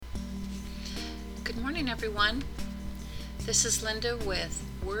morning, everyone. This is Linda with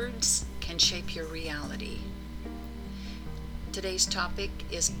Words Can Shape Your Reality. Today's topic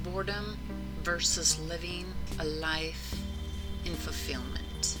is boredom versus living a life in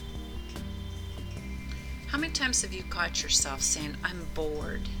fulfillment. How many times have you caught yourself saying, I'm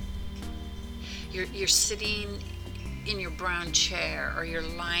bored? You're sitting in your brown chair or you're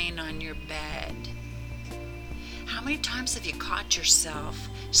lying on your bed. How many times have you caught yourself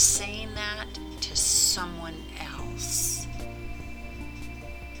saying that to someone else?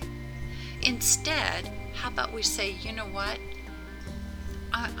 Instead, how about we say, you know what?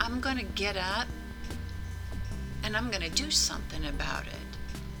 I'm going to get up and I'm going to do something about it.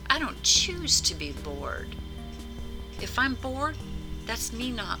 I don't choose to be bored. If I'm bored, that's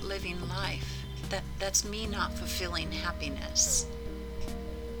me not living life. That's me not fulfilling happiness.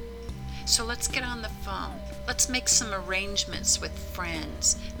 So let's get on the phone. Let's make some arrangements with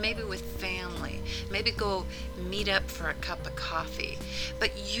friends, maybe with family, maybe go meet up for a cup of coffee.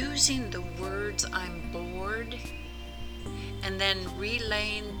 But using the words I'm bored and then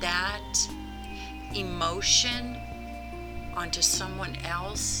relaying that emotion onto someone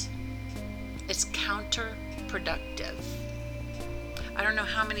else, it's counterproductive. I don't know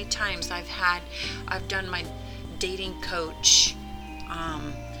how many times I've done my dating coach,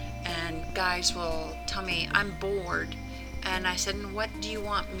 and guys will tell me I'm bored, and I said, what do you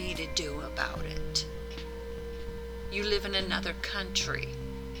want me to do about it? You live in another country.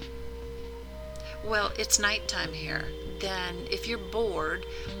 Well, it's nighttime here. Then if you're bored,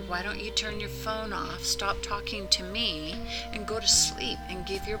 why don't you turn your phone off, stop talking to me, and go to sleep and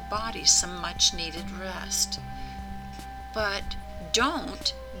give your body some much needed rest. But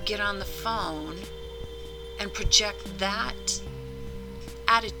don't get on the phone and project that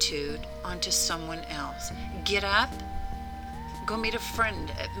attitude onto someone else. Get up, go meet a friend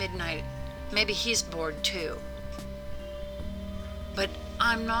at midnight. Maybe he's bored too. But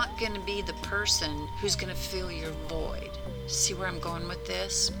I'm not going to be the person who's going to fill your void. See where I'm going with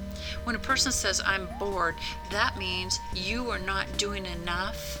this? When a person says I'm bored, that means you are not doing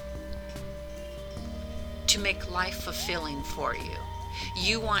enough to make life fulfilling for you.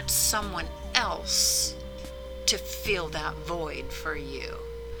 You want someone else to fill that void for you.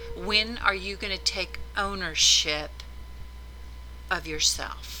 When are you going to take ownership of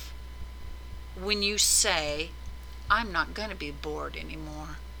yourself? When you say, I'm not going to be bored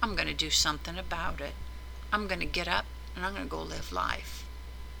anymore. I'm going to do something about it. I'm going to get up and I'm going to go live life.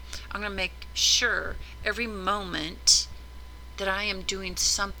 I'm going to make sure every moment that I am doing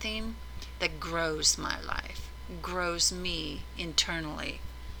something that grows my life, grows me internally.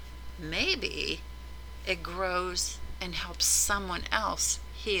 Maybe it grows and helps someone else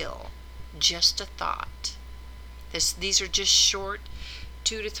heal. Just a thought. These are just short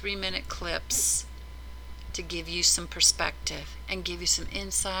 2 to 3 minute clips to give you some perspective and give you some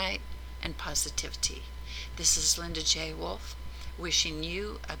insight and positivity. This is Linda J. Wolf, wishing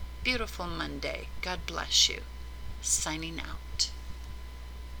you a beautiful Monday. God bless you. Signing out.